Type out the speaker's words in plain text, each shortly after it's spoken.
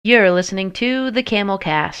You're listening to the Camel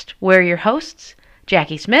Cast. We're your hosts,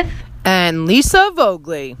 Jackie Smith and Lisa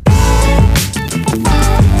Vogley.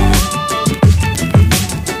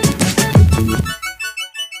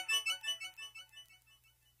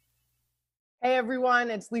 Hey everyone,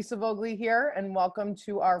 it's Lisa Vogley here, and welcome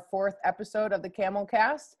to our fourth episode of the Camel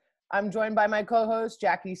Cast. I'm joined by my co-host,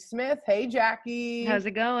 Jackie Smith. Hey, Jackie. How's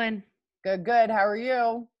it going? Good, good. How are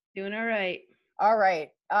you? Doing all right. All right.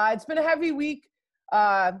 It's been a heavy week,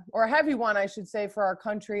 or a heavy one, I should say, for our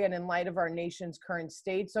country and in light of our nation's current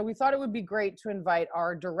state. So we thought it would be great to invite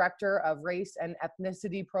our Director of Race and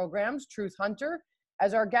Ethnicity Programs, Truth Hunter,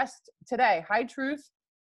 as our guest today. Hi, Truth.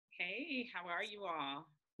 Hey, how are you all?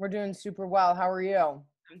 We're doing super well. How are you?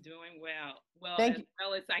 I'm doing well. Well, Thank as you.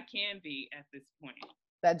 well as I can be at this point.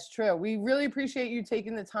 That's true. We really appreciate you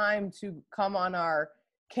taking the time to come on our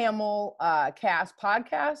Camel Cast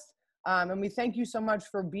podcast. And we thank you so much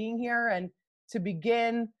for being here. And to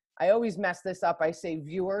begin, I always mess this up. I say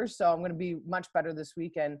viewers, so I'm going to be much better this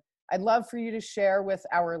weekend. I'd love for you to share with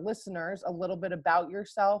our listeners a little bit about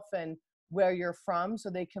yourself and where you're from so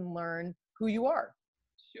they can learn who you are.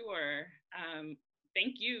 Sure.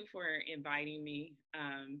 Thank you for inviting me.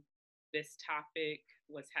 This topic,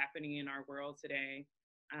 what's happening in our world today,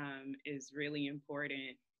 is really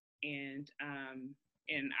important. And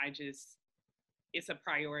it's a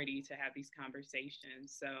priority to have these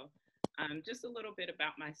conversations. So just a little bit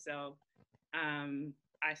about myself.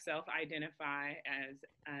 I self-identify as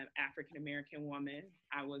an African-American woman.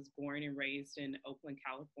 I was born and raised in Oakland,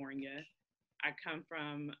 California. I come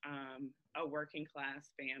from a working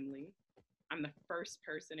class family. I'm the first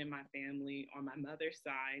person in my family on my mother's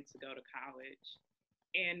side to go to college.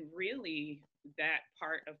 And really, that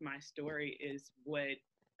part of my story is what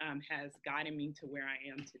has gotten me to where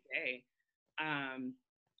I am today.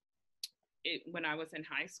 When I was in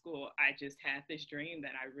high school, I just had this dream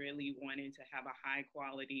that I really wanted to have a high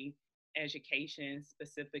quality education,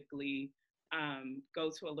 specifically go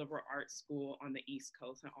to a liberal arts school on the East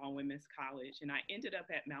Coast, an all-women's college. And I ended up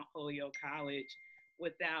at Mount Holyoke College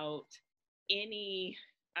without any,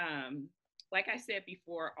 like I said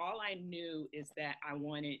before, all I knew is that I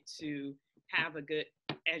wanted to have a good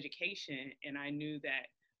education. And I knew that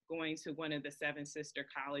going to one of the seven sister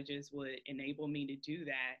colleges would enable me to do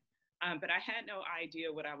that. But I had no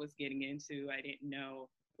idea what I was getting into. I didn't know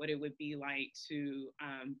what it would be like to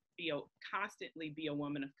constantly be a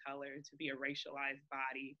woman of color, to be a racialized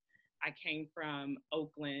body. I came from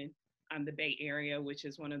Oakland, the Bay Area, which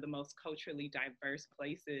is one of the most culturally diverse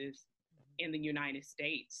places in the United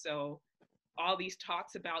States. So all these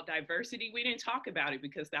talks about diversity, we didn't talk about it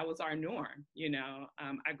because that was our norm.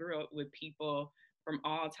 I grew up with people from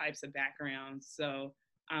all types of backgrounds. So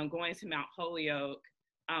going to Mount Holyoke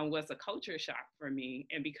was a culture shock for me.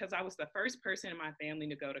 And because I was the first person in my family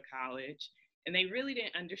to go to college, and they really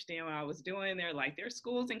didn't understand what I was doing. They're like, there's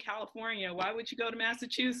schools in California. Why would you go to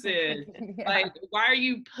Massachusetts? Yeah. Like, why are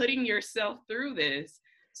you putting yourself through this?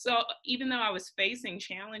 So even though I was facing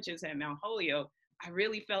challenges at Mount Holyoke, I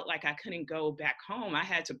really felt like I couldn't go back home. I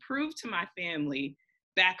had to prove to my family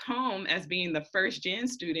back home as being the first gen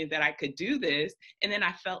student that I could do this. And then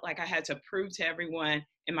I felt like I had to prove to everyone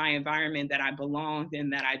in my environment that I belonged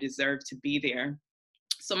and that I deserved to be there.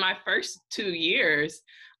 So my first 2 years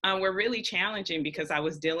were really challenging because I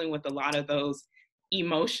was dealing with a lot of those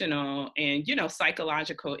emotional and,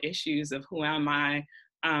 psychological issues of who am I,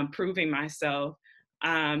 proving myself.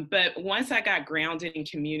 But once I got grounded in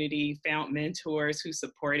community, found mentors who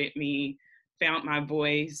supported me, found my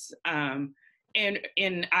voice,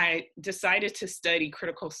 and I decided to study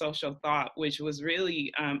critical social thought, which was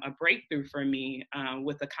really a breakthrough for me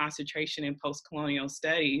with a concentration in post-colonial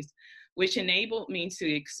studies, which enabled me to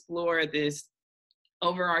explore this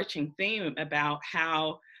overarching theme about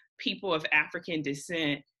how people of African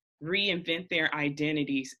descent reinvent their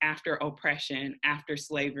identities after oppression, after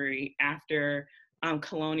slavery, after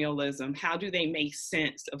colonialism. How do they make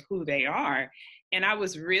sense of who they are? And I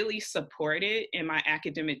was really supported in my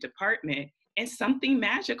academic department, and something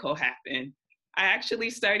magical happened. I actually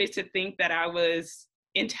started to think that I was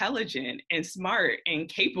intelligent and smart and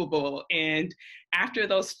capable. And after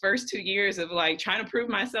those first 2 years of trying to prove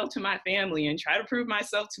myself to my family and try to prove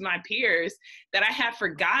myself to my peers, that I had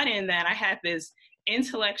forgotten that I had this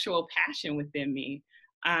intellectual passion within me.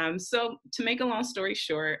 So to make a long story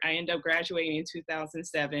short, I ended up graduating in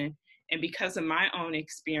 2007. And because of my own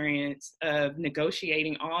experience of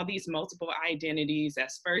negotiating all these multiple identities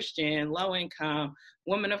as first gen, low income,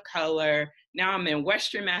 woman of color, now I'm in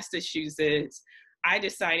Western Massachusetts, I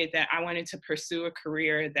decided that I wanted to pursue a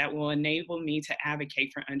career that will enable me to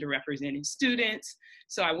advocate for underrepresented students.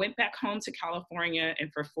 So I went back home to California,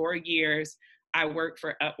 and for 4 years, I worked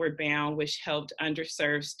for Upward Bound, which helped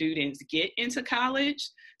underserved students get into college.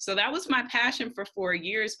 So that was my passion for 4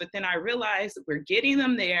 years. But then I realized we're getting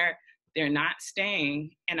them there, they're not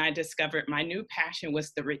staying. And I discovered my new passion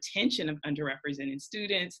was the retention of underrepresented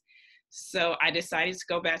students. So I decided to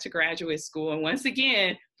go back to graduate school. And once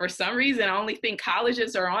again, for some reason, I only think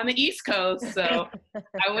colleges are on the East Coast. So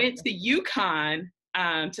I went to UConn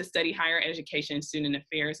to study higher education and student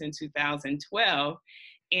affairs in 2012.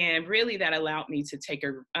 And really that allowed me to take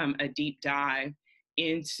a deep dive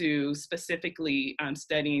into specifically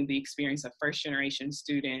studying the experience of first generation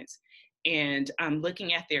students and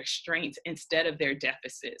looking at their strengths instead of their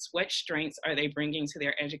deficits. What strengths are they bringing to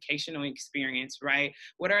their educational experience, right?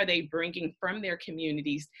 What are they bringing from their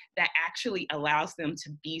communities that actually allows them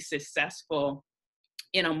to be successful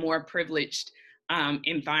in a more privileged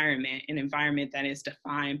environment, an environment that is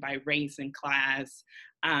defined by race and class.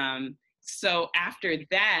 So after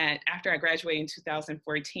that, after I graduated in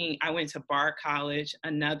 2014, I went to Bard College,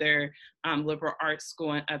 another liberal arts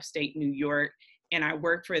school in upstate New York, and I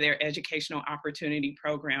worked for their educational opportunity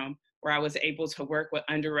program, where I was able to work with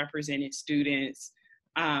underrepresented students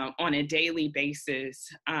on a daily basis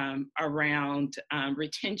around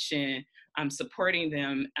retention, supporting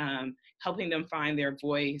them, helping them find their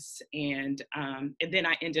voice. And then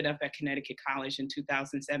I ended up at Connecticut College in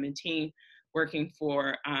 2017, working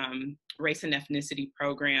for Race and Ethnicity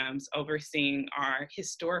Programs, overseeing our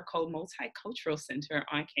historical multicultural center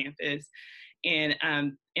on campus. And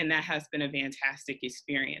that has been a fantastic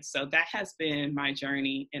experience. So that has been my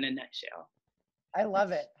journey in a nutshell. I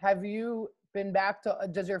love it. Have you been back to,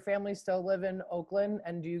 does your family still live in Oakland,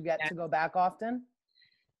 and do you get to go back often?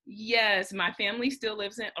 Yes, my family still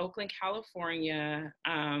lives in Oakland, California.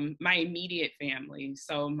 My immediate family.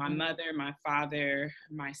 So my mother, my father,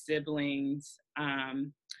 my siblings.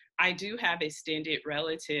 I do have extended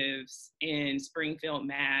relatives in Springfield,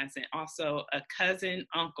 Mass, and also a cousin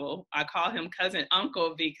uncle. I call him cousin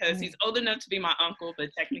uncle because he's old enough to be my uncle, but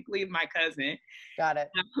technically my cousin. Got it.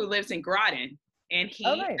 Who lives in Groton. And he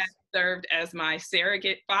nice. has served as my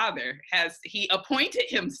surrogate father. He appointed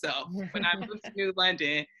himself when I moved to New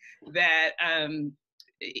London. That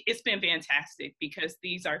it's been fantastic because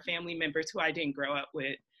these are family members who I didn't grow up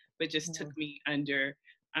with, but just took me under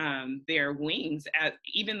their wings.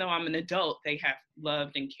 Even though I'm an adult, they have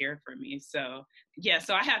loved and cared for me. So yeah,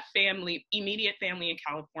 so I have family, immediate family in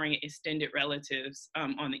California, extended relatives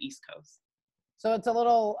on the East Coast. So it's a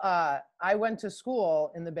little, I went to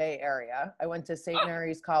school in the Bay Area. I went to St.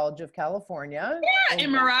 Mary's College of California. Yeah,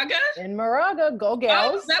 in Moraga. In Moraga, go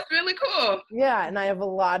Gales. Oh, that's really cool. Yeah, and I have a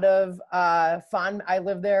lot of fun. I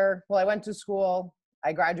lived there, well, I went to school,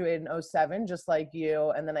 I graduated in 2007, just like you,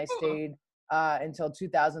 and then I stayed until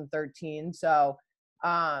 2013. So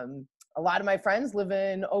a lot of my friends live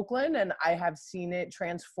in Oakland, and I have seen it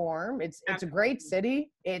transform. It's a great city.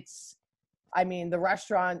 I mean, the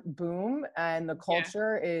restaurant boom and the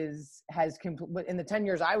culture has in the 10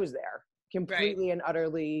 years I was there, completely and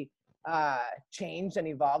utterly changed and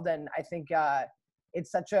evolved. And I think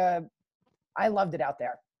it's I loved it out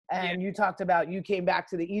there. And you talked about, you came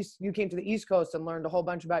to the East Coast and learned a whole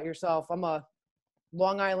bunch about yourself. I'm a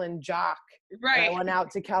Long Island jock. Right. I went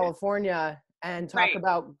out to California and talk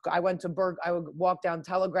about, I would walk down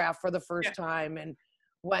Telegraph for the first time, and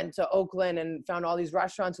went to Oakland and found all these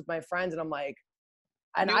restaurants with my friends. And I'm like,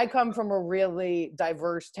 I come from a really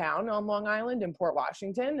diverse town on Long Island in Port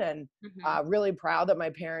Washington, and really proud that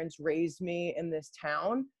my parents raised me in this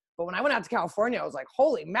town. But when I went out to California, I was like,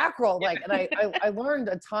 holy mackerel. Like, and I learned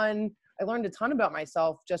a ton about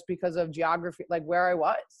myself just because of geography, like where I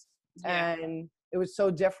was. Yeah. And it was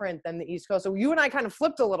so different than the East Coast. So you and I kind of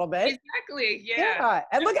flipped a little bit. Exactly. Yeah.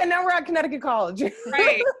 And look, and now we're at Connecticut College.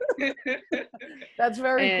 Right. That's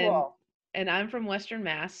very cool. And I'm from Western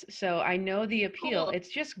Mass, so I know the appeal. Cool. It's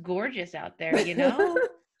just gorgeous out there, you know?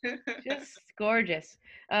 Just gorgeous.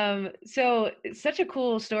 So it's such a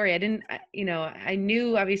cool story. I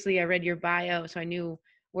knew, obviously I read your bio, so I knew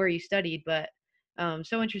where you studied, but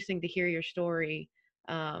so interesting to hear your story.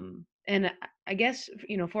 And I guess,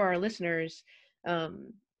 for our listeners,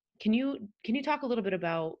 can you talk a little bit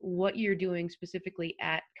about what you're doing specifically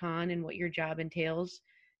at Con and what your job entails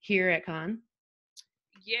here at Con?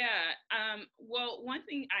 Yeah. Well, one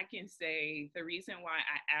thing I can say, the reason why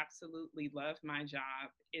I absolutely love my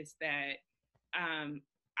job is that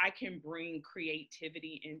I can bring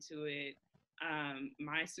creativity into it.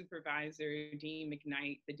 My supervisor, Dean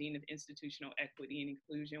McKnight, the Dean of Institutional Equity and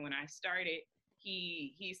Inclusion, when I started,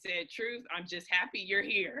 he said, Truth, I'm just happy you're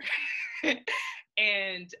here.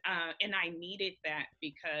 And I needed that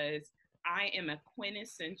because I am a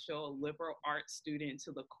quintessential liberal arts student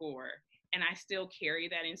to the core, and I still carry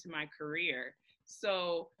that into my career.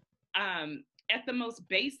 So at the most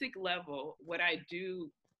basic level, what I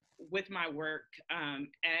do with my work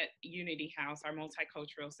at Unity House, our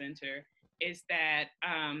multicultural center, is that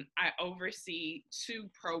I oversee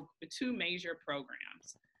two major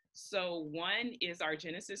programs. So one is our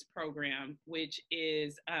Genesis program, which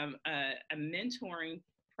is a mentoring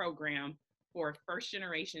program for first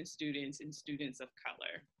generation students and students of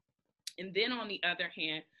color. And then on the other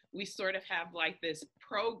hand, we sort of have like this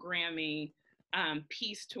programming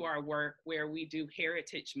piece to our work where we do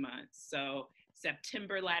Heritage Month. So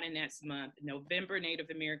September Latinx Month, November Native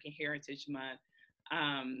American Heritage Month,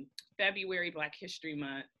 February Black History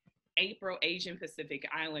Month, April Asian Pacific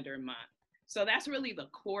Islander Month. So that's really the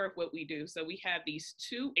core of what we do. So we have these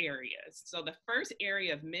two areas. So the first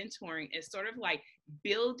area of mentoring is sort of like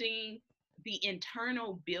building the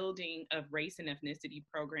internal building of race and ethnicity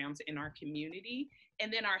programs in our community.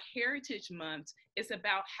 And then our Heritage Month is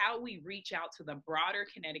about how we reach out to the broader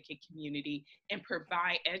Connecticut community and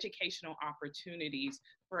provide educational opportunities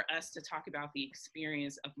for us to talk about the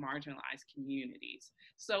experience of marginalized communities.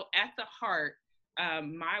 So at the heart,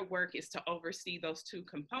 my work is to oversee those two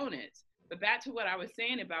components. But back to what I was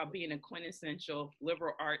saying about being a quintessential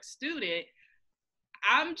liberal arts student,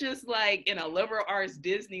 I'm just like in a liberal arts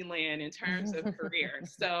Disneyland in terms of career.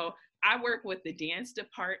 So I work with the dance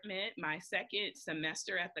department. My second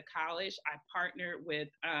semester at the college, I partnered with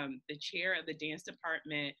the chair of the dance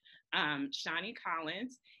department, Shani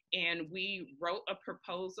Collins, and we wrote a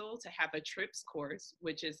proposal to have a TRIPS course,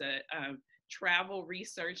 which is a travel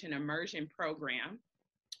research and immersion program,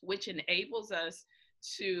 which enables us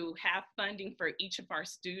to have funding for each of our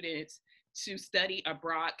students to study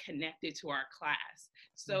abroad connected to our class.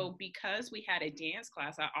 So because we had a dance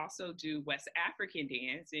class, I also do West African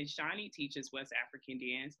dance, and Shani teaches West African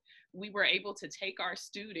dance. We were able to take our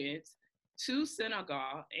students to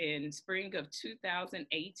Senegal in spring of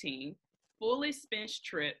 2018, full expense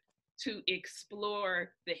trip to explore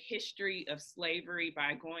the history of slavery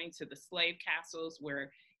by going to the slave castles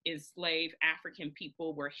where enslaved African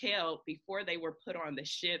people were held before they were put on the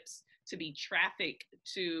ships to be trafficked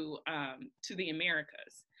to the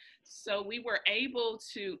Americas. So we were able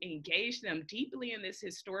to engage them deeply in this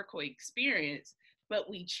historical experience, but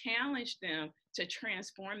we challenged them to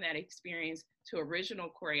transform that experience to original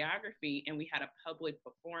choreography, and we had a public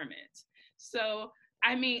performance. So,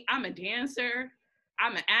 I mean, I'm a dancer,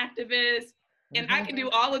 I'm an activist, and I can do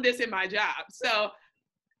all of this in my job. So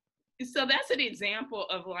that's an example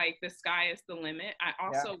of like the sky is the limit. I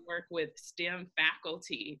also work with STEM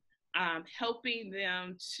faculty, helping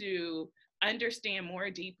them to understand more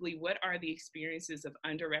deeply what are the experiences of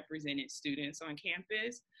underrepresented students on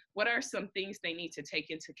campus. What are some things they need to take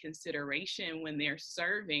into consideration when they're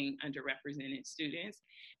serving underrepresented students?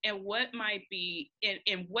 And what might be,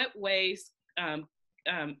 in what ways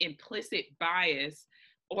implicit bias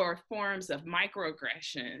or forms of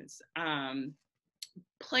microaggressions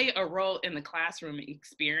play a role in the classroom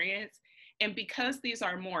experience? And because these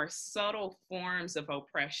are more subtle forms of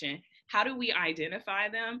oppression, how do we identify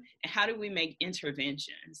them and how do we make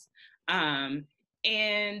interventions?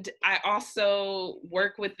 And I also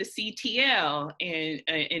work with the CTL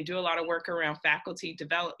and do a lot of work around faculty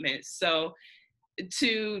development. So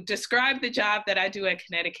to describe the job that I do at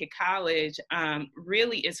Connecticut College,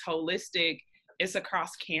 really is holistic. It's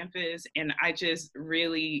across campus, and I just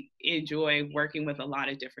really enjoy working with a lot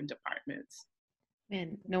of different departments.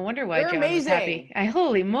 Man, no wonder why You're John amazing. was happy.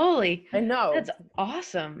 Holy moly. I know. That's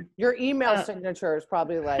awesome. Your email signature is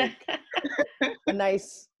probably like a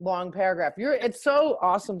nice long paragraph. It's so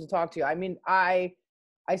awesome to talk to you. I mean, I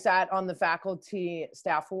sat on the faculty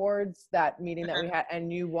staff awards, that meeting that we had,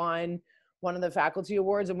 and you won one of the faculty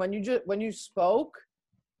awards. And when you spoke,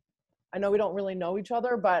 I know we don't really know each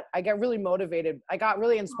other, but I get really motivated. I got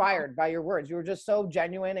really inspired by your words. You were just so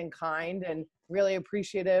genuine and kind and really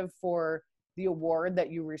appreciative for the award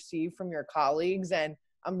that you received from your colleagues. And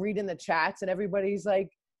I'm reading the chats and everybody's like,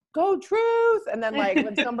 go Truth. And then like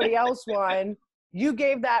when somebody else won, you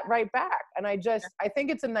gave that right back. And I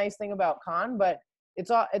think it's a nice thing about Con, but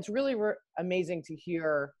it's really amazing to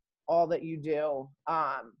hear all that you do.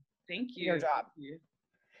 Thank you. Your job. Thank you.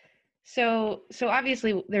 So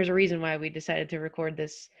obviously there's a reason why we decided to record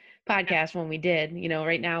this podcast when we did. You know,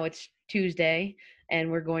 right now it's Tuesday and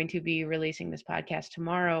we're going to be releasing this podcast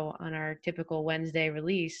tomorrow on our typical Wednesday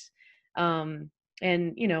release. And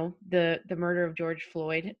you know, the murder of George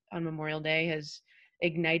Floyd on Memorial Day has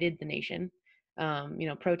ignited the nation.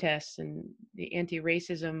 protests and the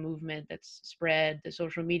anti-racism movement that's spread, the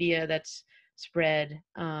social media that's spread.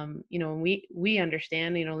 We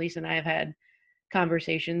understand, Lisa and I have had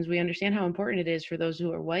conversations. We understand how important it is for those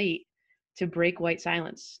who are white to break white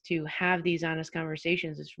silence, to have these honest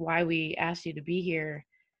conversations. It's why we asked you to be here.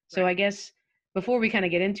 So I guess before we kind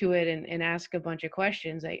of get into it and ask a bunch of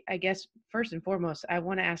questions, I guess first and foremost, I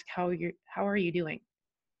want to ask how are you doing?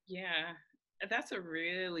 Yeah, that's a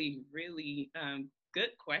really, really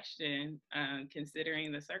good question,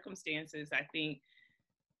 considering the circumstances. I think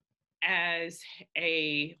as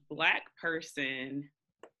a Black person,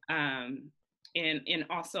 and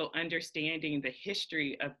also understanding the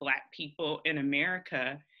history of Black people in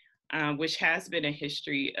America, which has been a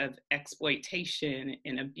history of exploitation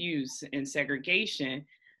and abuse and segregation.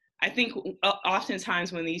 I think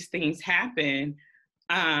oftentimes when these things happen,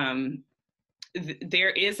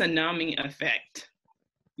 there is a numbing effect.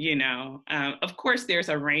 Of course, there's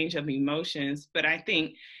a range of emotions, but I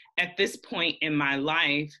think at this point in my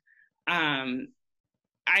life,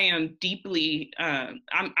 I am deeply,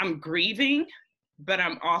 I'm grieving, but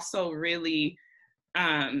I'm also really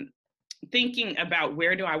thinking about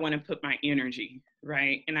where do I want to put my energy,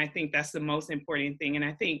 right? And I think that's the most important thing. And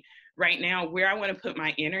I think right now where I want to put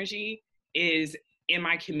my energy is in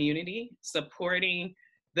my community, supporting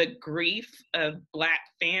the grief of Black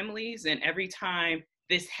families. And every time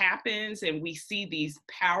this happens and we see these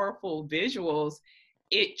powerful visuals,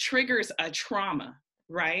 it triggers a trauma,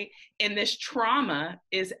 right? And this trauma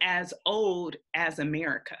is as old as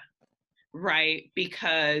America, right?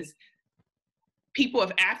 Because people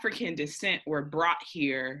of African descent were brought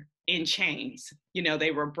here in chains.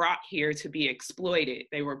 They were brought here to be exploited.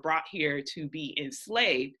 They were brought here to be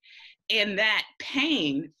enslaved. And that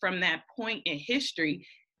pain from that point in history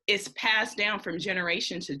is passed down from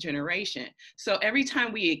generation to generation. So every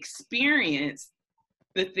time we experience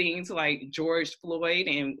the things like George Floyd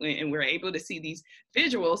and we're able to see these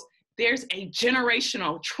visuals, there's a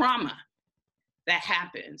generational trauma that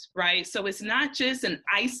happens, right? So it's not just an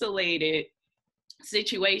isolated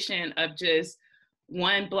situation of just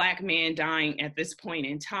one Black man dying at this point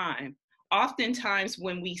in time. Oftentimes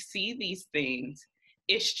when we see these things,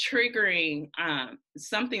 it's triggering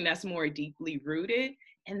something that's more deeply rooted.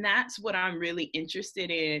 And that's what I'm really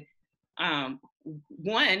interested in.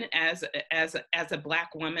 One, as a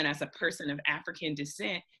Black woman, as a person of African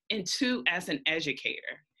descent, and two, as an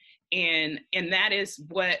educator. And that is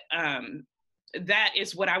what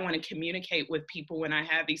I want to communicate with people when I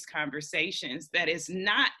have these conversations. That is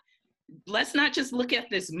not, let's not just look at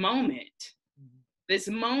this moment. This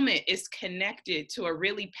moment is connected to a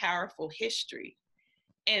really powerful history.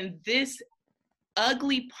 And this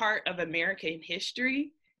ugly part of American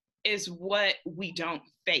history is what we don't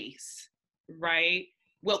face, right?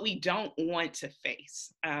 What we don't want to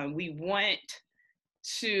face. We want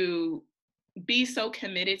to be so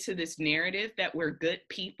committed to this narrative that we're good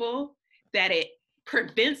people that it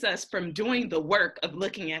prevents us from doing the work of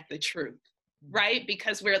looking at the truth, right?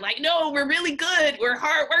 Because we're like, no, we're really good. We're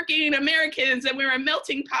hardworking Americans and we're a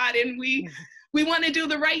melting pot and we want to do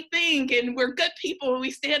the right thing and we're good people and we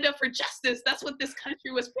stand up for justice. That's what this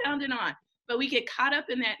country was founded on. But we get caught up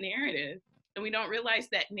in that narrative and we don't realize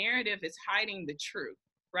that narrative is hiding the truth,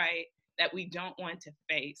 right? That we don't want to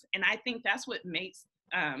face. And I think that's what makes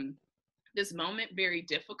this moment very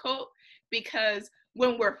difficult, because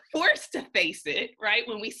when we're forced to face it, right?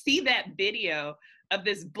 When we see that video of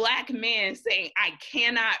this Black man saying, I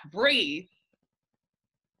cannot breathe,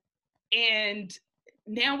 and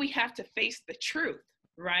now we have to face the truth,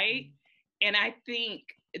 right? And I think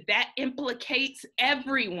that implicates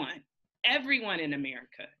everyone in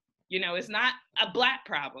America. It's not a Black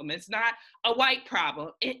problem. It's not a white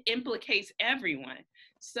problem. It implicates everyone.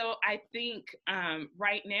 So I think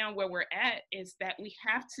right now where we're at is that we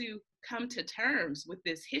have to come to terms with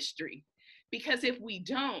this history, because if we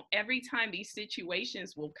don't, every time these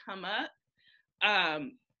situations will come up,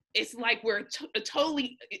 it's like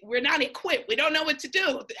we're not equipped. We don't know what to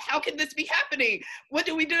do. How can this be happening? What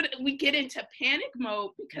do? We get into panic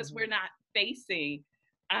mode because we're not facing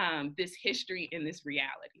this history and this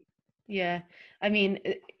reality. Yeah. I mean,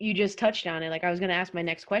 you just touched on it. Like, I was going to ask my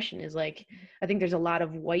next question is like, I think there's a lot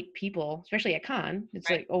of white people, especially at Con, it's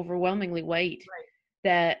like overwhelmingly white,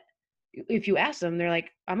 that if you ask them, they're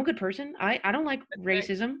like, I'm a good person. I don't like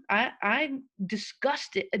racism. I'm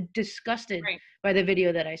disgusted by the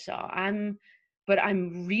video that I saw. But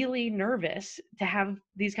I'm really nervous to have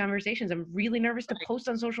these conversations. I'm really nervous to post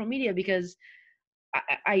on social media because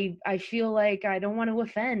I feel like I don't want to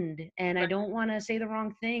offend and I don't want to say the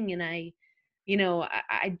wrong thing. And you know,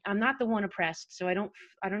 I'm not the one oppressed, so I don't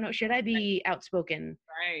know, should I be outspoken?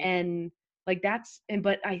 Right. And like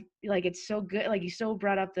but I like, it's so good, like you so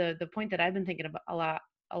brought up the point that I've been thinking about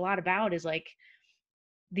a lot about, is like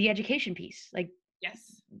the education piece. Like,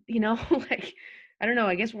 Yes. you know, like, I don't know,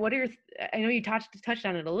 I guess, what are your I know you touched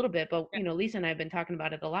on it a little bit, but Yeah. you know, Lisa and I have been talking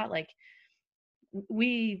about it a lot. Like,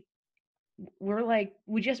 we're like,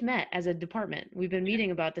 we just met as a department. We've been Yeah.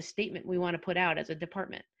 meeting about the statement we want to put out as a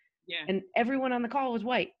department. Yeah. And everyone on the call was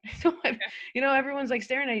white. So, you know, everyone's like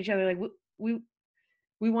staring at each other like,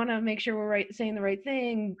 we want to make sure we're saying the right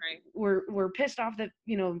thing. Right. We're pissed off that,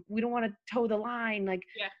 you know, we don't want to toe the line. Like,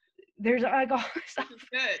 Yeah. there's like all this stuff.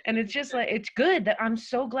 Good. And it's just like, it's good that I'm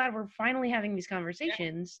so glad we're finally having these Yeah.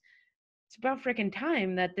 conversations. It's about freaking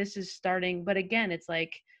time that this is starting. But again, it's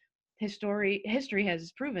like history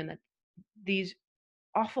has proven that these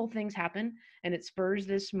awful things happen, and it spurs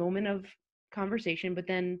this moment of conversation. But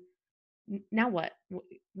then now what?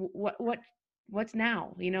 What's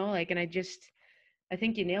now? You know, like, and I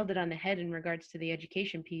think you nailed it on the head in regards to the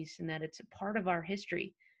education piece, and that it's a part of our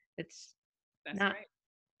history that's not right.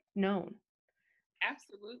 known.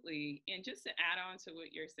 Absolutely. And just to add on to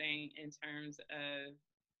what you're saying in terms of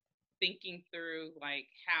thinking through like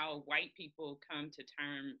how white people come to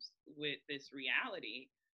terms with this reality,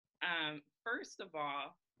 first of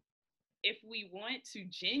all, if we want to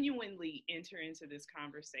genuinely enter into this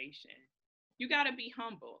conversation, you got to be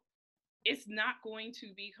humble. It's not going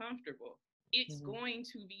to be comfortable. It's going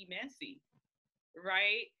to be messy,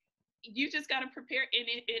 right? You just got to prepare. And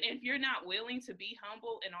if you're not willing to be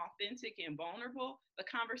humble and authentic and vulnerable, the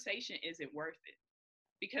conversation isn't worth it,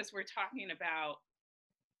 because we're talking about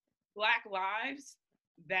Black lives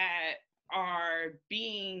that are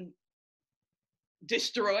being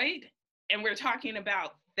destroyed. And we're talking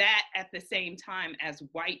about that at the same time as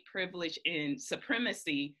white privilege and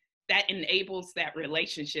supremacy that enables that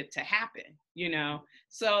relationship to happen, you know?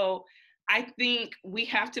 So I think we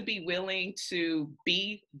have to be willing to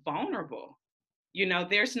be vulnerable. You know,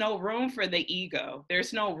 there's no room for the ego.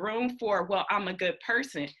 There's no room for, well, I'm a good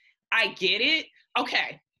person. I get it.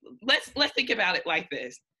 Okay, let's think about it like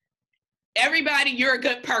this. Everybody, you're a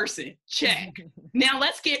good person. Check. Now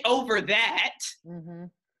let's get over that and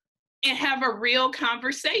have a real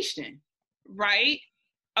conversation, right?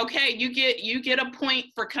 Okay, you get a point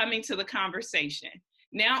for coming to the conversation.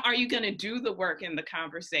 Now, are you going to do the work in the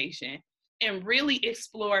conversation and really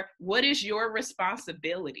explore what is your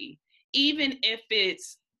responsibility, even if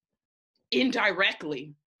it's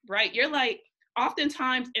indirectly, right? You're like,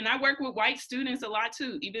 oftentimes, and I work with white students a lot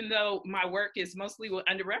too, even though my work is mostly with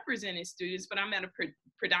underrepresented students, but I'm at a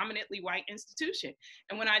predominantly white institution.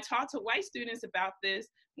 And when I talk to white students about this,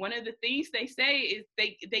 one of the things they say is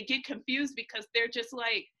they get confused because they're just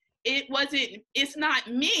like, it's not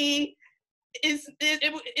me.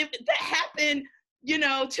 That happened, you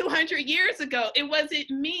know, 200 years ago. It wasn't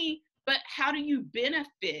me, but how do you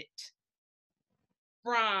benefit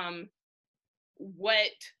from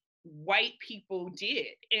what white people did?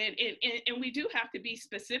 And we do have to be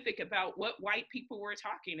specific about what white people we're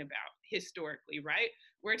talking about historically, right?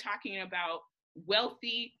 We're talking about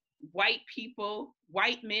wealthy white people,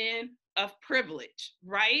 white men of privilege,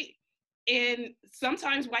 right? And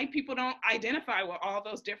sometimes white people don't identify with all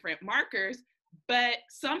those different markers, but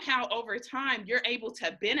somehow over time, you're able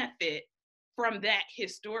to benefit from that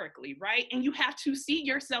historically, right? And you have to see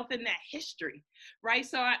yourself in that history, right?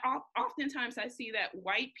 So oftentimes I see that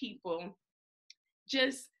white people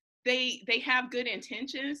just, they have good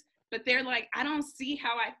intentions, but they're like, I don't see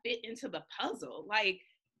how I fit into the puzzle. Like,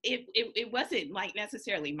 it wasn't like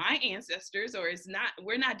necessarily my ancestors, or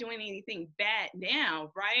we're not doing anything bad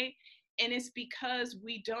now, right? And it's because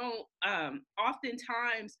we don't,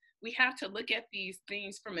 oftentimes we have to look at these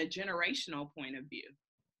things from a generational point of view,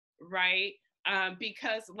 right?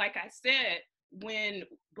 Because like I said, when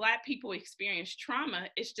Black people experience trauma,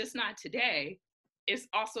 it's just not today. It's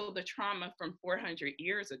also the trauma from 400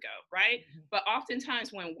 years ago, right? But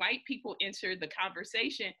oftentimes when white people enter the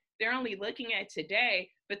conversation, they're only looking at today,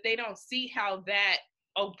 but they don't see how that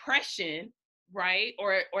oppression, right,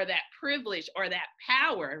 or that privilege or that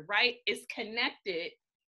power, right, is connected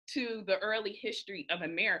to the early history of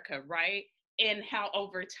America, right? And how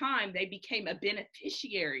over time they became a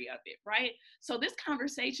beneficiary of it, right? So this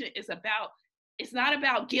conversation is about, it's not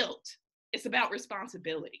about guilt, it's about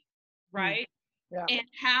responsibility, right? Yeah. And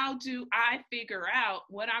how do I figure out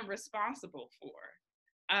what I'm responsible for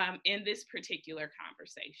in this particular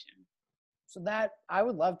conversation? So that, I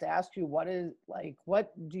would love to ask you, what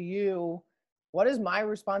is my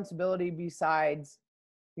responsibility besides,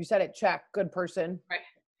 you said it, check, good person, right?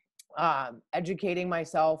 Educating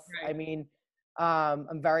myself. Right. I mean,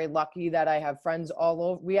 I'm very lucky that I have friends all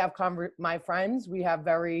over. We have my friends. We have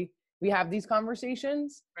these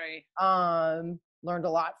conversations. Right. Learned a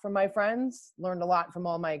lot from my friends. Learned a lot from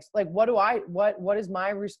all my like. What is my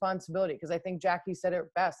responsibility? Because I think Jackie said it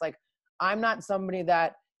best. Like, I'm not somebody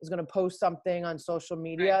that is going to post something on social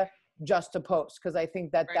media Right. just to post. Because I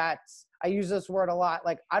think that Right. I use this word a lot.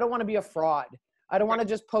 Like, I don't want to be a fraud. I don't want to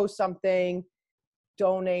just post something,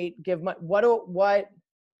 donate, give my what do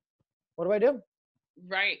I do?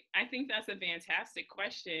 Right. I think that's a fantastic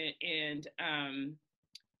question. And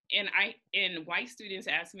white students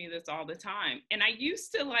ask me this all the time. And I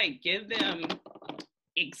used to like give them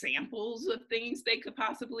examples of things they could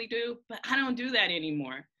possibly do, but I don't do that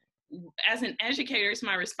anymore. As an educator, it's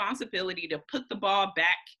my responsibility to put the ball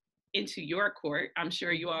back into your court. I'm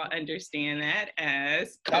sure you all understand that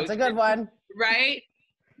as coaches. That's a good one. Right?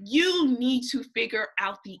 You need to figure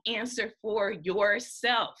out the answer for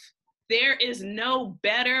yourself. There is no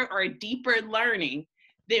better or deeper learning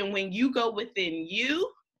than when you go within you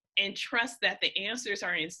and trust that the answers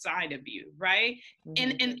are inside of you, right?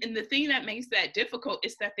 Mm-hmm. And the thing that makes that difficult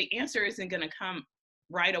is that the answer isn't going to come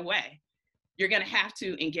right away. You're going to have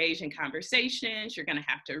to engage in conversations. You're going to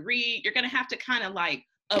have to read. You're going to have to kind of like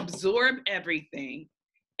absorb everything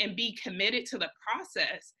and be committed to the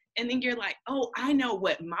process. And then you're like, oh, I know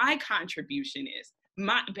what my contribution is.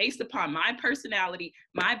 Based upon my personality,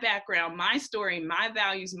 my background, my story, my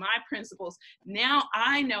values, my principles. Now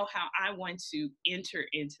I know how I want to enter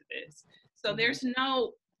into this. So there's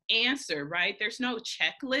no answer, right? There's no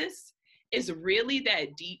checklist. It's really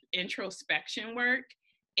that deep introspection work.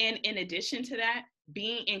 And in addition to that,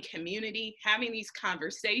 being in community, having these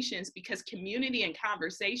conversations, because community and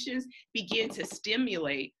conversations begin to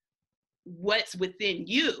stimulate what's within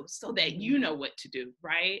you so that you know what to do,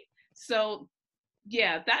 right? So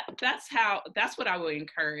yeah, that's what I would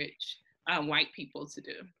encourage white people to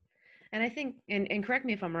do. And I think, and correct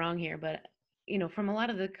me if I'm wrong here, but from a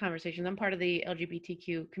lot of the conversations, I'm part of the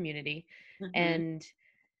LGBTQ community, and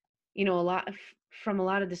from a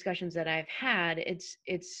lot of discussions that I've had, it's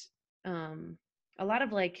a lot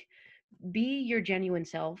of like, be your genuine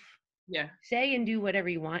self. Yeah. Say and do whatever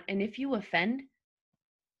you want, and if you offend,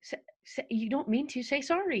 you don't mean to, say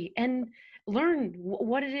sorry and learn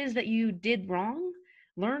what it is that you did wrong,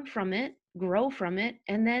 learn from it, grow from it,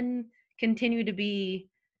 and then continue to be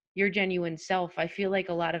your genuine self. I feel like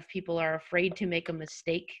a lot of people are afraid to make a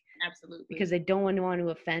mistake. Absolutely. Because they don't want to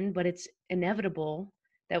offend, but it's inevitable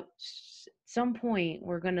that at some point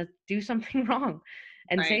we're going to do something wrong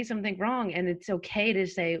and say something wrong, and it's okay to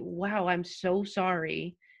say, wow, I'm so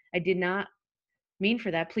sorry, I did not mean for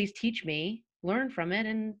that, please teach me, learn from it,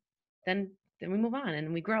 and then we move on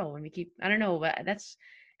and we grow and we keep, I don't know, but that's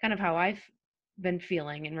kind of how I've been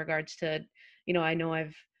feeling in regards to, I know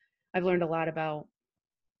I've learned a lot about,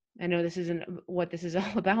 I know this isn't what this is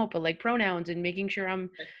all about, but like pronouns and making sure I'm,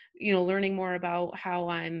 learning more about how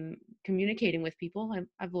I'm communicating with people.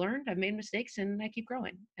 I've learned, I've made mistakes, and I keep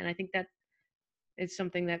growing. And I think that it's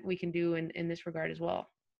something that we can do in this regard as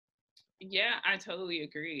well. Yeah, I totally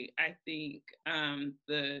agree. I think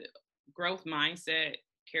the growth mindset,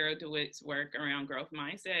 Carol DeWitt's work around growth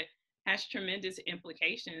mindset, has tremendous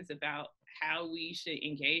implications about how we should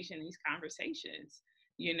engage in these conversations.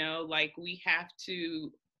 Like, we have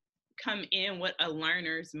to come in with a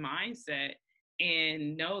learner's mindset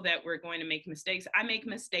and know that we're going to make mistakes. I make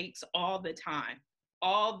mistakes all the time,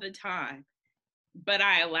 but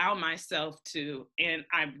I allow myself to, and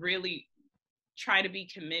I really try to be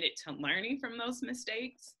committed to learning from those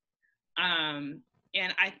mistakes. And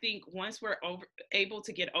I think once we're able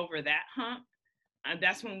to get over that hump,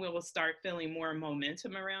 that's when we will start feeling more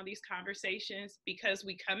momentum around these conversations, because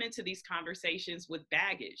we come into these conversations with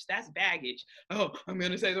baggage. That's baggage. Oh, I'm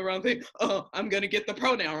going to say the wrong thing. Oh, I'm going to get the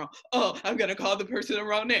pronoun wrong. Oh, I'm going to call the person the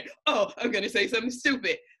wrong name. Oh, I'm going to say something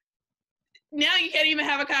stupid. Now you can't even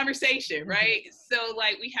have a conversation, right? So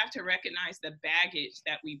like, we have to recognize the baggage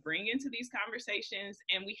that we bring into these conversations,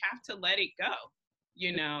 and we have to let it go.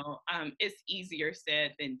 It's easier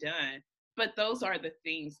said than done, but those are the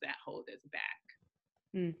things that hold us back.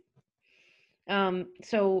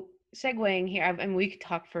 So segueing here, and we could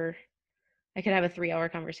talk I could have a 3-hour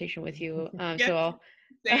conversation with you. So I'll,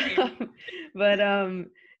 but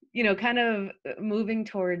kind of moving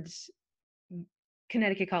towards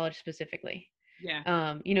Connecticut College specifically.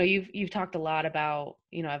 Yeah. You've talked a lot about,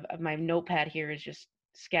 my notepad here is just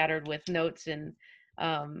scattered with notes, and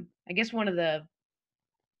I guess one of the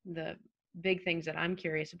big things that I'm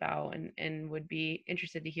curious about and would be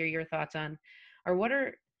interested to hear your thoughts on are, what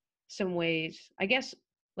are some ways, I guess,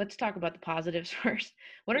 let's talk about the positives first.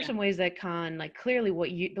 What are Yeah. some ways that like clearly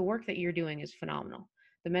the work that you're doing is phenomenal.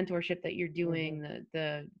 The mentorship that you're doing,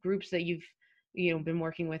 the groups that you've, been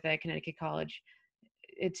working with at Connecticut College,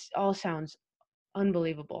 it's all sounds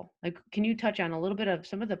unbelievable. Like, can you touch on a little bit of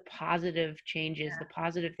some of the positive changes, the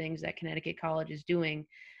positive things that Connecticut College is doing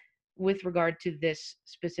with regard to this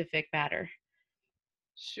specific matter?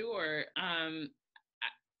 Sure.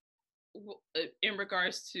 In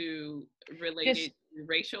regards to Just related to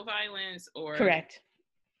racial violence or, correct.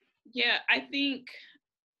 yeah, I think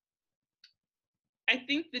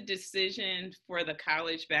the decision for the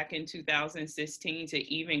college back in 2016 to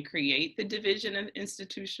even create the Division of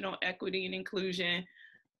Institutional Equity and Inclusion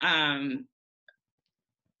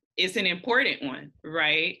is an important one,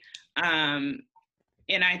 right? And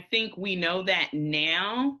I think we know that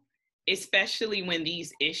now, especially when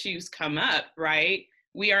these issues come up, right?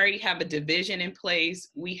 We already have a division in place.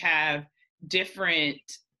 We have different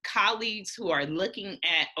colleagues who are looking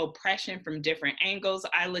at oppression from different angles.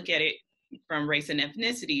 I look at it from race and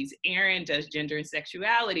ethnicities. Erin does gender and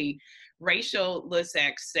sexuality. Rachel looks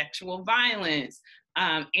at sexual violence.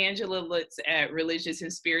 Angela looks at religious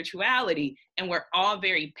and spirituality, and we're all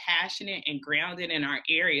very passionate and grounded in our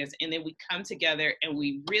areas. And then we come together and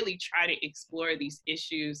we really try to explore these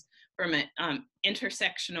issues from an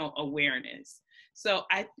intersectional awareness. So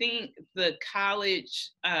I think the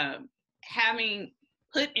college having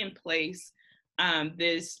put in place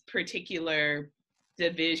this particular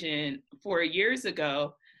division 4 years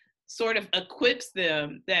ago sort of equips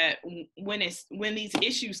them that when these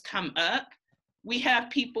issues come up, we have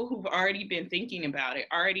people who've already been thinking about it,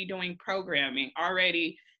 already doing programming,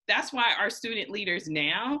 already. That's why our student leaders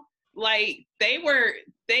now, like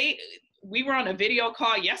we were on a video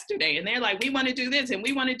call yesterday and they're like, we want to do this and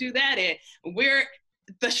we want to do that. And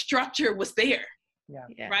the structure was there,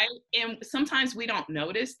 right? And sometimes we don't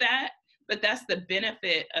notice that, but that's the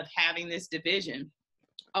benefit of having this division.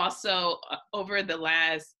 Also, over the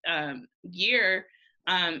last year,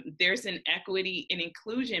 there's an equity and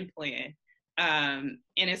inclusion plan. And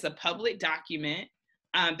it's a public document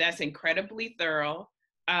that's incredibly thorough,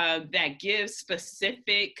 that gives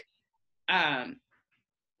specific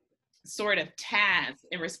sort of tasks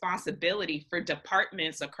and responsibility for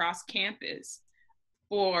departments across campus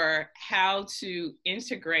for how to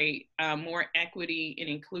integrate more equity and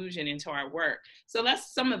inclusion into our work. So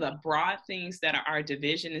that's some of the broad things that our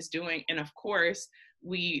division is doing. And of course,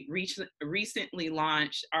 we recently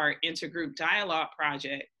launched our intergroup dialogue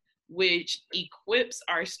project, which equips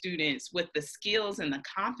our students with the skills and the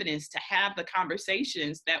confidence to have the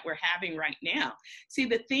conversations that we're having right now. See,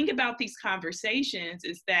 the thing about these conversations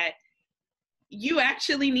is that you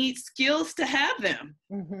actually need skills to have them.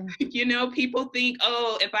 People think,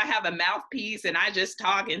 oh, if I have a mouthpiece and I just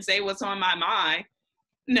talk and say what's on my mind,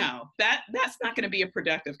 no, that's not going to be a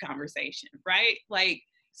productive conversation, right? Like,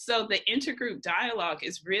 so the intergroup dialogue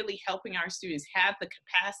is really helping our students have the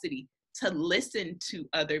capacity to listen to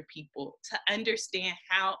other people, to understand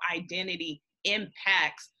how identity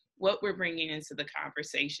impacts what we're bringing into the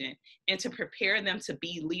conversation, and to prepare them to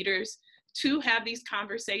be leaders, to have these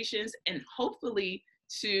conversations, and hopefully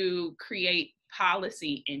to create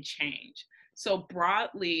policy and change. So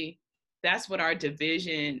broadly, that's what our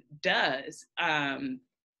division does.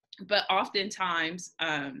 But oftentimes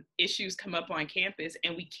issues come up on campus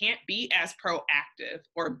and we can't be as proactive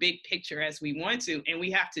or big picture as we want to, and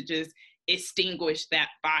we have to just extinguish that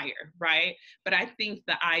fire, right? But I think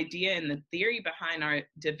the idea and the theory behind our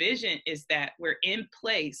division is that we're in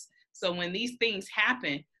place. So when these things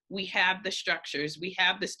happen, we have the structures, we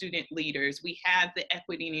have the student leaders, we have the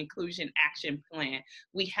equity and inclusion action plan,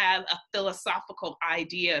 we have a philosophical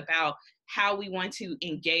idea about how we want to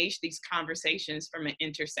engage these conversations from an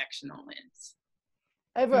intersectional lens.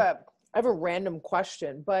 I have a random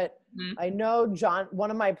question, but I know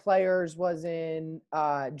one of my players was in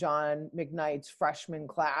John McKnight's freshman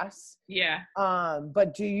class. Yeah.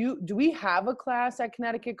 But do we have a class at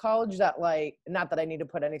Connecticut College that, like, not that I need to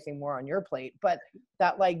put anything more on your plate, but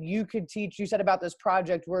that like you could teach, you said about this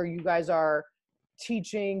project where you guys are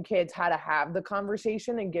teaching kids how to have the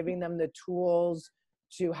conversation and giving them the tools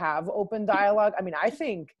to have open dialogue. I mean, I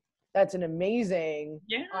think that's an amazing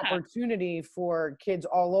opportunity for kids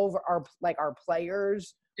all over, our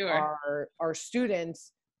players, our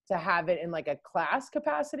students, to have it in like a class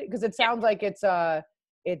capacity, because it sounds like it's a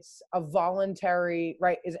voluntary,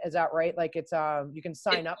 right? Is that right? Like it's you can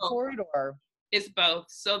sign up for it, or it's both.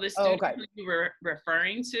 So the student you were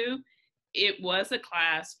referring to, it was a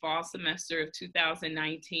class fall semester of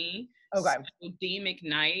 2019. Okay. So Dean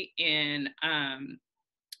McKnight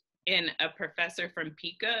and a professor from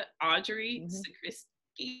PICA, Audrey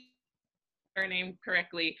her name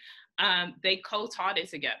correctly, they co-taught it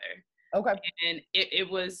together. Okay. And it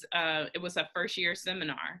was a first year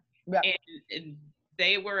seminar. Yeah. And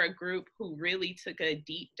they were a group who really took a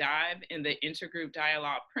deep dive in the intergroup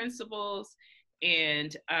dialogue principles,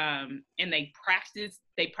 and they practiced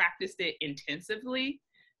it intensively.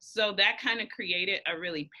 So that kind of created a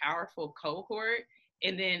really powerful cohort.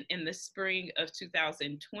 And then in the spring of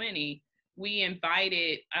 2020, we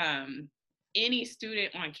invited any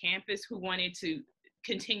student on campus who wanted to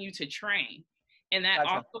continue to train. And that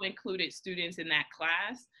Gotcha. also included students in that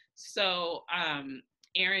class. So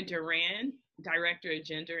Aaron Duran, Director of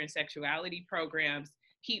Gender and Sexuality Programs,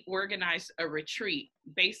 he organized a retreat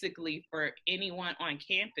basically for anyone on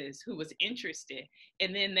campus who was interested.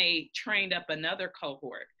 And then they trained up another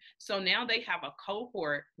cohort. So now they have a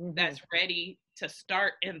cohort that's ready to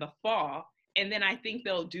start in the fall. And then I think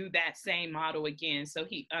they'll do that same model again. So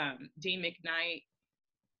Dean McKnight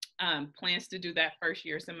plans to do that first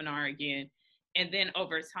year seminar again. And then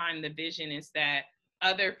over time, the vision is that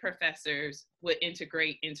other professors would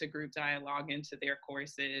integrate intergroup dialogue into their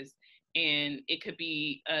courses. And it could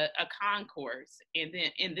be a concourse. And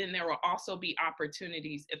then there will also be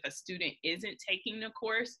opportunities if a student isn't taking the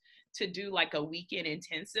course to do like a weekend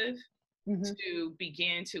intensive to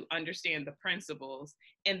begin to understand the principles.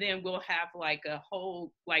 And then we'll have like a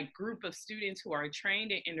whole like group of students who are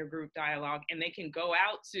trained in intergroup dialogue, and they can go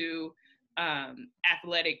out to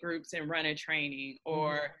athletic groups and run a training,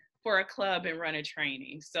 or for a club and run a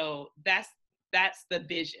training. So that's the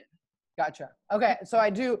vision. Gotcha. Okay. So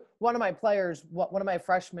one of my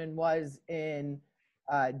freshmen was in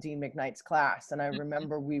Dean McKnight's class. And I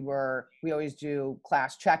remember we always do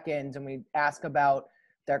class check-ins and we ask about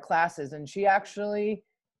their classes. And she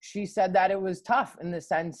said that it was tough in the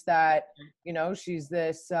sense that, she's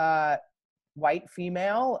this white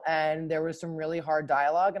female and there was some really hard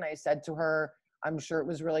dialogue. And I said to her, I'm sure it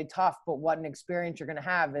was really tough, but what an experience you're going to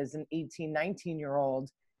have as an 18, 19-year-old.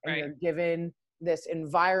 And you're given this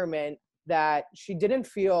environment that she didn't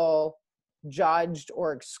feel judged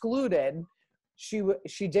or excluded. She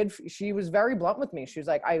was very blunt with me. She was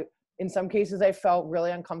like, in some cases I felt really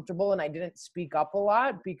uncomfortable and I didn't speak up a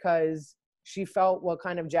lot because she felt what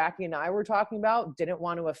kind of Jackie and I were talking about, didn't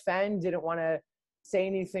want to offend, didn't want to say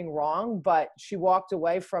anything wrong, but she walked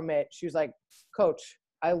away from it. She was like, Coach,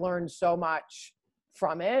 I learned so much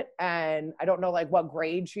from it. And I don't know like what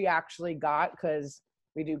grade she actually got, because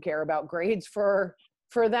we do care about grades for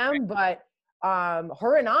them. But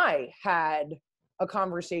her and I had a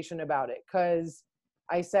conversation about it, because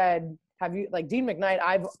I said, have you, like Dean McKnight,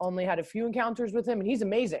 I've only had a few encounters with him and he's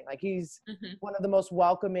amazing. Like he's one of the most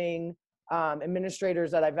welcoming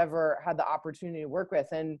administrators that I've ever had the opportunity to work with.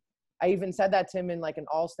 And I even said that to him in like an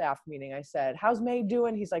all staff meeting. I said, how's May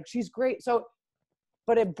doing? He's like, she's great. So,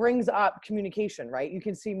 but it brings up communication, right? You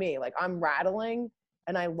can see me, like I'm rattling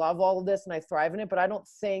and I love all of this and I thrive in it, but I don't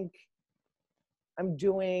think I'm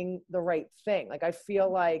doing the right thing. Like I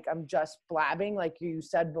feel like I'm just blabbing, like you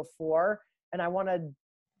said before. And I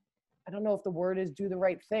don't know if the word is do the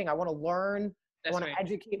right thing. I want to learn. I want to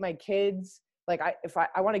educate my kids. Like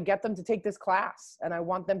I want to get them to take this class and I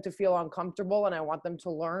want them to feel uncomfortable and I want them to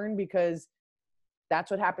learn, because that's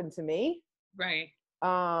what happened to me. Right.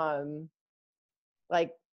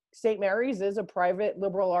 Like St. Mary's is a private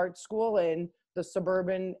liberal arts school in the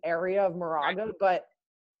suburban area of Moraga, but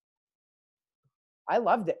I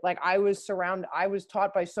loved it. Like I was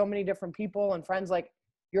taught by so many different people and friends. Like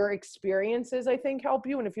your experiences, I think, help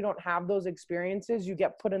you. And if you don't have those experiences, you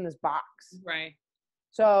get put in this box. Right.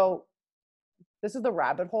 So this is the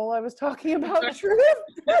rabbit hole I was talking about, truth.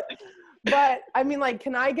 But I mean, like,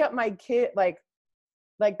 can I get my kid, like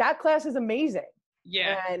that class is amazing.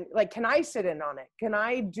 Yeah. And like, can I sit in on it? Can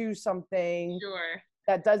I do something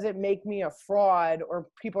that doesn't make me a fraud, or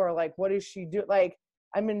people are like, what does she do? Like,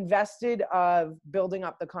 I'm invested of building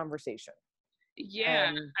up the conversation.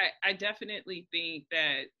 Yeah, I definitely think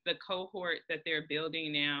that the cohort that they're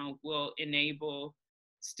building now will enable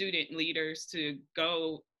student leaders to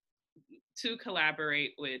go to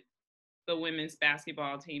collaborate with the women's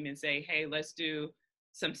basketball team and say, hey, let's do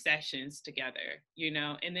some sessions together,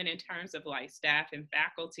 And then in terms of like staff and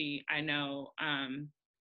faculty, I know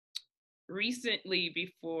recently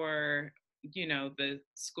before the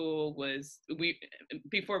school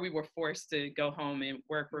before we were forced to go home and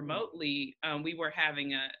work remotely, we were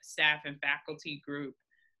having a staff and faculty group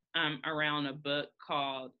around a book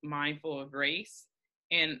called Mindful of Race.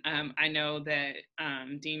 And I know that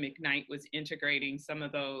Dean McKnight was integrating some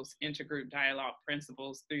of those intergroup dialogue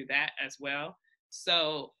principles through that as well.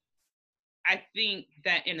 So I think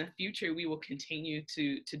that in the future, we will continue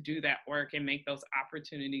to do that work and make those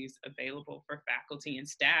opportunities available for faculty and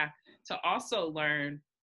staff to also learn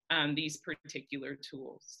these particular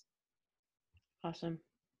tools. Awesome.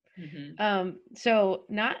 Mm-hmm. So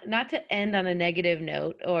not to end on a negative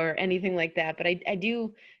note or anything like that, but I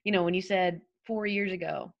do, when you said 4 years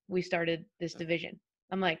ago we started this division,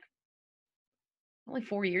 I'm like, only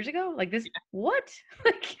 4 years ago? Like this, what?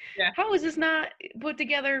 Like, Yeah. how was this not put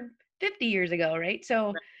together 50 years ago, right?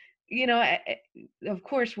 So, of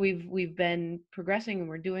course we've been progressing and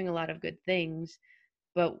we're doing a lot of good things,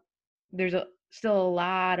 but there's still a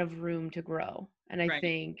lot of room to grow. And I Right.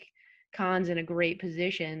 think Khan's in a great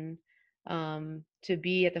position to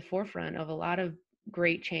be at the forefront of a lot of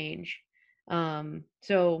great change.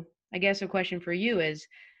 So I guess a question for you is,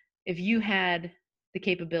 if you had the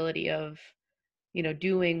capability of,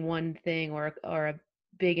 doing one thing or a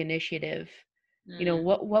big initiative, Mm.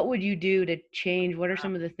 what would you do to change? What are Wow.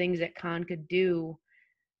 some of the things that Khan could do?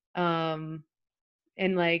 And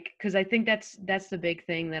like, because I think that's the big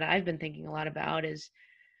thing that I've been thinking a lot about is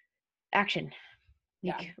action.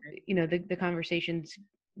 Like, the conversation's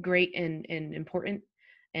great and important,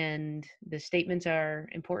 and the statements are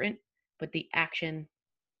important, but the action,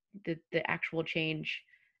 the actual change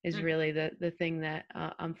is Mm. really the thing that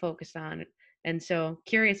I'm focused on. And so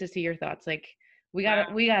curious as to your thoughts. Like, we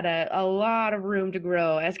Wow. got a lot of room to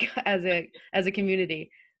grow as a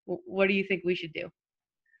community. What do you think we should do?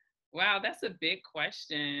 Wow, that's a big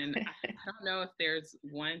question. I don't know if there's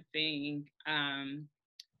one thing,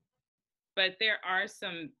 but there are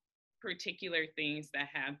some particular things that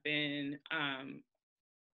have been on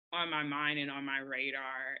my mind and on my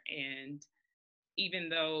radar. And even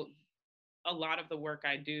though a lot of the work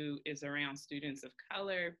I do is around students of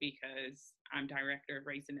color, because I'm director of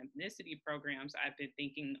Race and Ethnicity Programs, I've been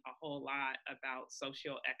thinking a whole lot about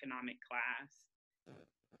socioeconomic class.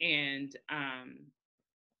 And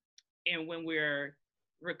when we're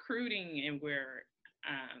recruiting and we're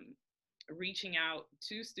reaching out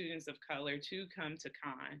to students of color to come to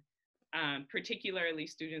Khan, particularly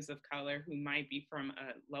students of color who might be from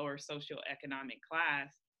a lower socioeconomic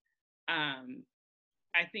class,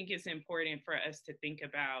 I think it's important for us to think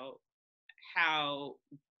about how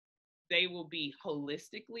they will be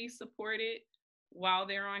holistically supported while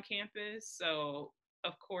they're on campus. So,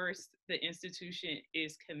 of course, the institution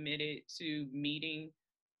is committed to meeting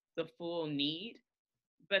the full need.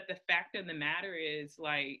 But the fact of the matter is,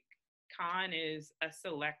 like, Khan is a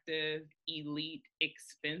selective, elite,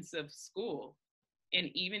 expensive school. And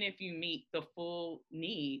even if you meet the full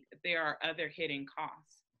need, there are other hidden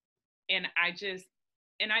costs. And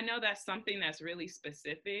I know that's something that's really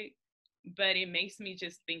specific, but it makes me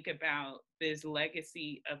just think about this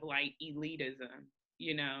legacy of like elitism,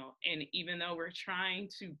 and even though we're trying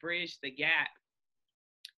to bridge the gap,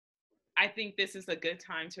 I think this is a good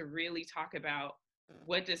time to really talk about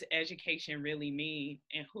what does education really mean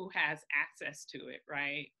and who has access to it,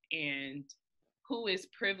 right? And who is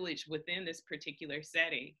privileged within this particular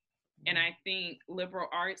setting. And I think liberal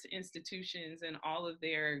arts institutions and all of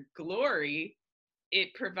their glory,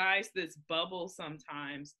 it provides this bubble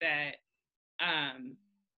sometimes that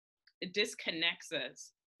disconnects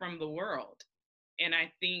us from the world. And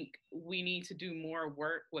I think we need to do more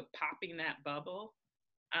work with popping that bubble,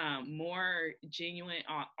 more genuine,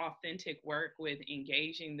 authentic work with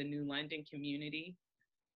engaging the New London community.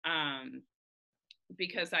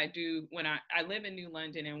 Because when I live in New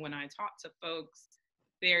London, and when I talk to folks,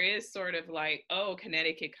 there is sort of like, oh,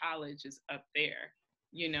 Connecticut College is up there,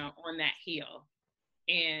 on that hill.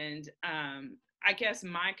 And I guess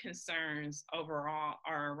my concerns overall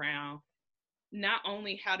are around not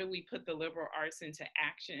only how do we put the liberal arts into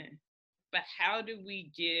action, but how do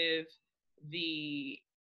we give the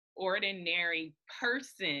ordinary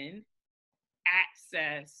person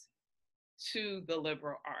access to the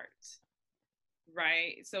liberal arts,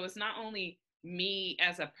 right? So it's not only me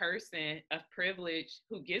as a person of privilege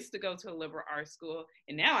who gets to go to a liberal arts school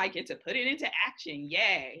and now I get to put it into action.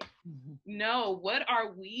 Yay. Mm-hmm. No, what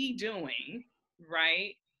are we doing,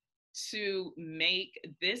 right, to make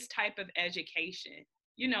this type of education,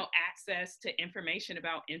 access to information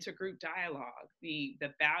about intergroup dialogue, the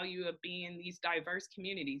value of being in these diverse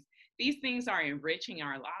communities. These things are enriching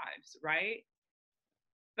our lives, right?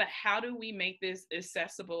 But how do we make this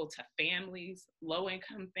accessible to families,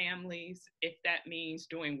 low-income families, if that means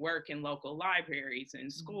doing work in local libraries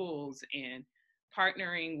and schools and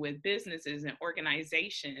partnering with businesses and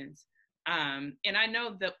organizations? And I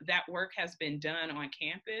know that work has been done on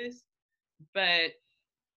campus,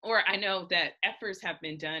 or I know that efforts have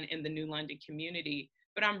been done in the New London community,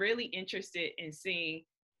 but I'm really interested in seeing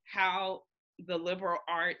how the liberal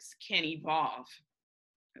arts can evolve,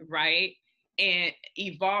 right? And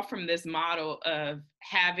evolve from this model of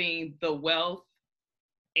having the wealth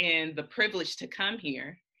and the privilege to come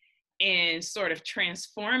here, and sort of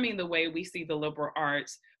transforming the way we see the liberal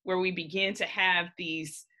arts, where we begin to have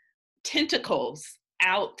these tentacles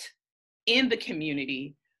out in the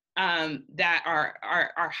community that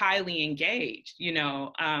are highly engaged.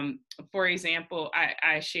 For example,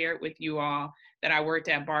 I shared with you all that I worked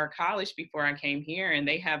at Bard College before I came here, and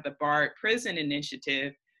they have the Bard Prison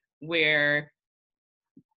Initiative, where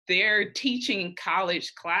they're teaching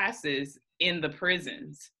college classes in the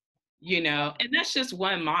prisons, and that's just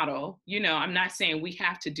one model. I'm not saying we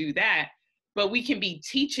have to do that, but we can be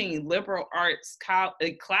teaching liberal arts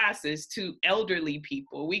classes to elderly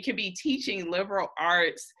people. We can be teaching liberal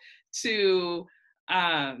arts to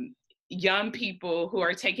young people who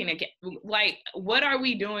are taking what are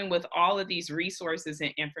we doing with all of these resources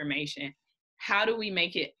and information? How do we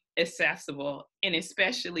make it accessible, and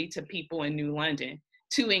especially to people in New London,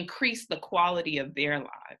 to increase the quality of their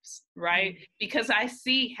lives, right? Mm-hmm. Because I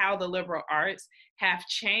see how the liberal arts have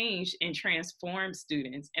changed and transformed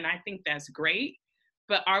students, and I think that's great.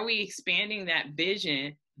 But are we expanding that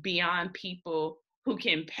vision beyond people who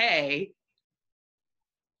can pay,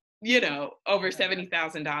 over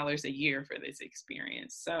 $70,000 a year for this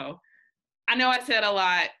experience? So I know I said a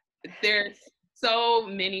lot. There's so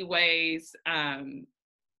many ways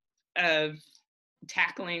of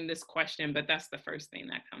tackling this question, but that's the first thing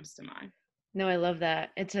that comes to mind. No, I love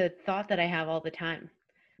that. It's a thought that I have all the time.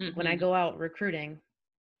 Mm-hmm. When I go out recruiting,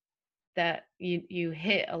 that you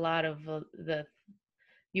hit a lot of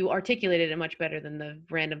you articulated it much better than the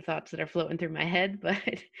random thoughts that are floating through my head. But,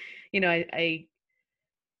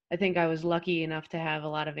 I think I was lucky enough to have a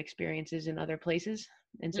lot of experiences in other places.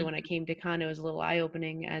 And so mm-hmm. when I came to Con, it was a little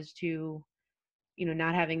eye-opening as to,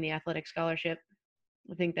 not having the athletic scholarship.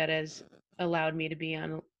 I think that has allowed me to be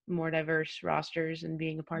on more diverse rosters and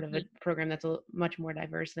being a part mm-hmm. of a program that's much more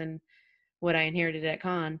diverse than what I inherited at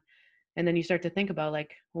Con. And then you start to think about well,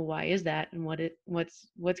 why is that? And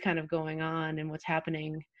what's kind of going on and what's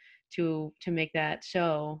happening to make that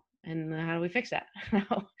so, and how do we fix that?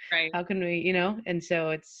 Right. How can we, and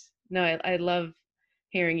so I love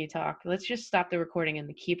hearing you talk. Let's just stop the recording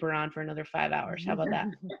and keep her on for another 5 hours. How about that?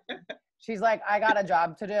 She's like, I got a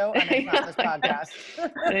job to do, and it's not this podcast.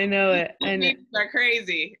 I know it. They're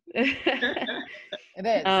crazy. It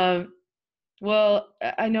is. Well,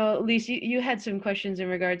 I know, Elise, you had some questions in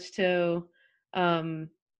regards to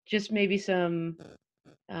just maybe some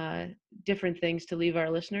different things to leave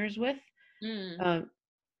our listeners with.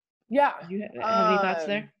 Yeah. Do you have any thoughts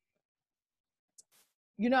there?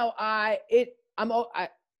 I'm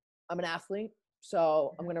an athlete,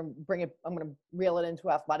 so I'm gonna reel it into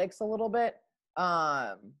athletics a little bit.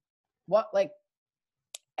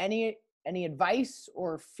 Any advice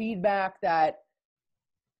or feedback that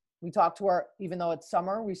we talk to even though it's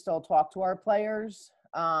summer, we still talk to our players?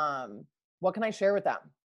 What can I share with them?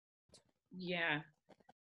 Yeah.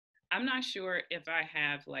 I'm not sure if I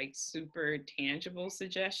have super tangible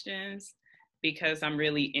suggestions, because I'm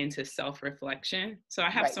really into self-reflection. So I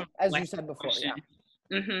have some, as you said before, yeah.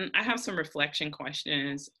 Mm-hmm. I have some reflection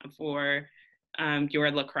questions for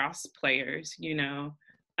your lacrosse players.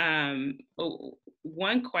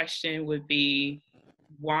 One question would be,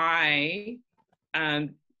 why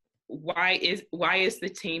is the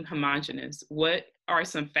team homogenous? What are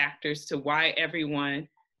some factors to why everyone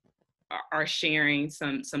are sharing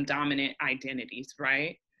some dominant identities,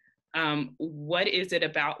 right? What is it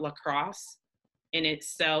about lacrosse in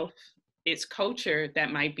itself, its culture,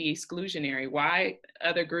 that might be exclusionary? Why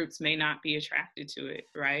other groups may not be attracted to it,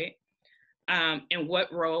 right? And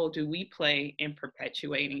what role do we play in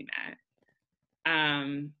perpetuating that?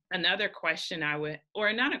 Another question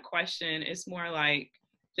not a question, it's more like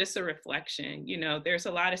just a reflection. There's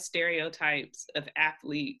a lot of stereotypes of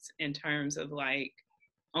athletes in terms of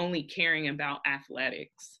only caring about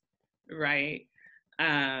athletics, right?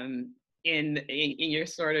 And you're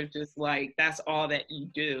sort of just that's all that you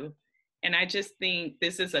do. And I just think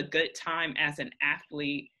this is a good time as an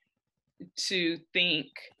athlete to think,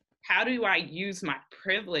 how do I use my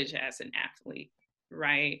privilege as an athlete,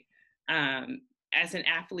 right? As an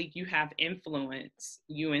athlete, you have influence,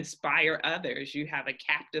 you inspire others, you have a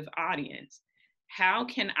captive audience. How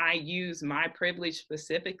can I use my privilege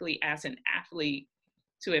specifically as an athlete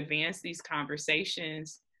to advance these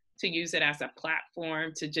conversations, to use it as a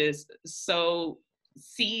platform to just sow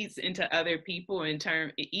seeds into other people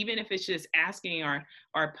even if it's just asking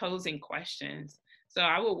or posing questions. So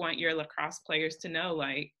I would want your lacrosse players to know,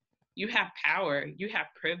 you have power, you have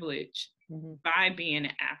privilege mm-hmm. by being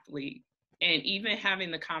an athlete. And even having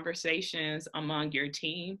the conversations among your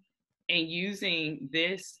team and using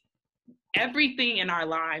this, everything in our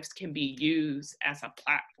lives can be used as a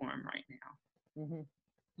platform right now,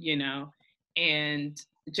 you know, and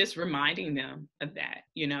just reminding them of that,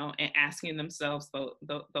 you know, and asking themselves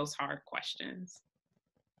those hard questions.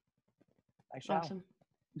 I shall. Awesome.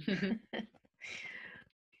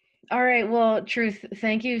 All right. Well, Truth,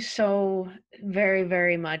 thank you so very,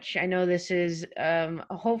 very much. I know this is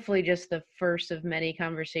hopefully just the first of many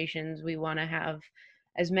conversations. We want to have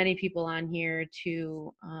as many people on here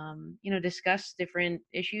to, discuss different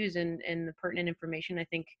issues and the pertinent information. I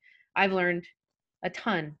think I've learned a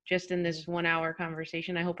ton just in this 1 hour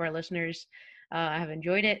conversation. I hope our listeners have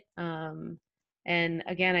enjoyed it. And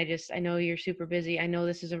again, I know you're super busy. I know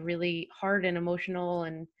this is a really hard and emotional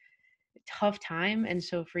and tough time, and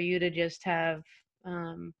so for you to just have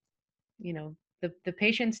the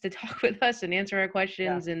patience to talk with us and answer our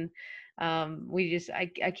questions, and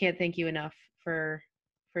I can't thank you enough for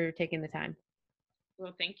taking the time.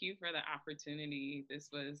 Well, thank you for the opportunity. This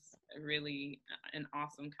was really an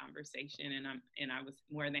awesome conversation, and I was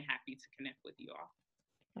more than happy to connect with you all.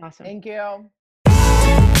 Awesome. Thank you.